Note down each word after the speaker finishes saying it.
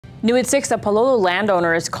New at 6, a Palolo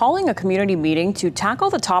landowner is calling a community meeting to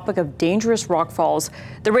tackle the topic of dangerous rockfalls.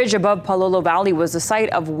 The ridge above Palolo Valley was the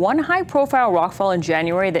site of one high-profile rockfall in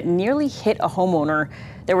January that nearly hit a homeowner.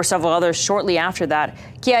 There were several others shortly after that.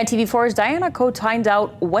 KITV4's Diana Coe finds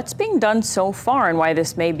out what's being done so far and why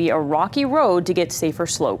this may be a rocky road to get safer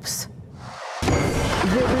slopes.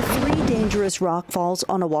 There were 3 dangerous rockfalls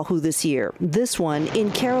on Oahu this year. This one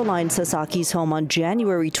in Caroline Sasaki's home on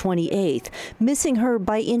January 28th, missing her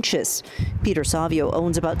by inches. Peter Savio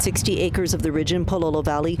owns about 60 acres of the ridge in Palolo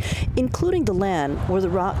Valley, including the land where the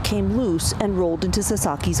rock came loose and rolled into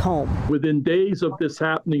Sasaki's home. Within days of this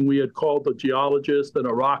happening, we had called a geologist and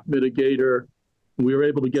a rock mitigator. We were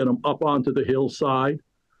able to get them up onto the hillside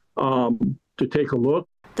to take a look.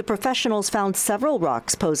 The professionals found several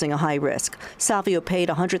rocks posing a high risk. Savio paid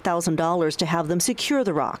 $100,000 to have them secure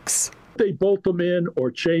the rocks. They bolt them in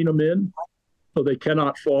or chain them in so they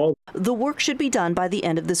cannot fall. The work should be done by the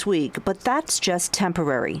end of this week, but that's just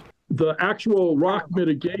temporary. The actual rock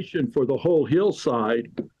mitigation for the whole hillside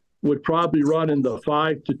would probably run in the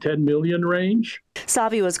 5 to 10 million range.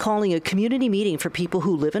 Savio is calling a community meeting for people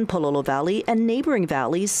who live in Palolo Valley and neighboring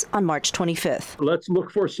valleys on March 25th. Let's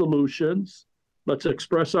look for solutions. Let's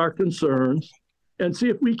express our concerns and see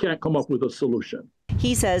if we can't come up with a solution.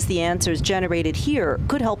 He says the answers generated here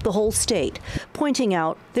could help the whole state, pointing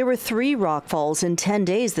out there were 3 rockfalls in 10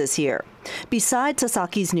 days this year. Besides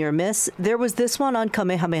Sasaki's near miss, there was this one on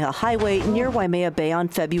Kamehameha Highway near Waimea Bay on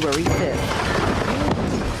February 5th.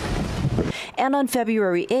 And on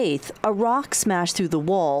February 8th, a rock smashed through the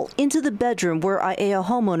wall into the bedroom where Aiea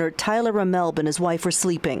homeowner Tyler Ramelb and his wife were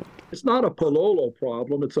sleeping. It's not a Palolo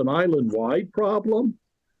problem, it's an island-wide problem.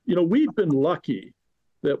 You know, we've been lucky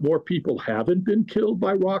that more people haven't been killed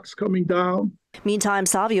by rocks coming down. Meantime,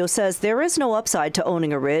 Savio says there is no upside to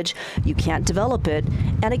owning a ridge. You can't develop it,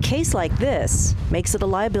 and a case like this makes it a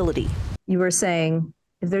liability. You were saying,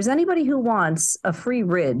 if there's anybody who wants a free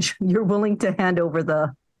ridge, you're willing to hand over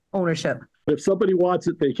the ownership. If somebody wants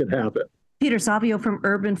it, they can have it. Peter Savio from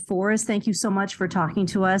Urban Forest, thank you so much for talking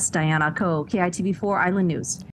to us. Diana Coe, KITV4 Island News.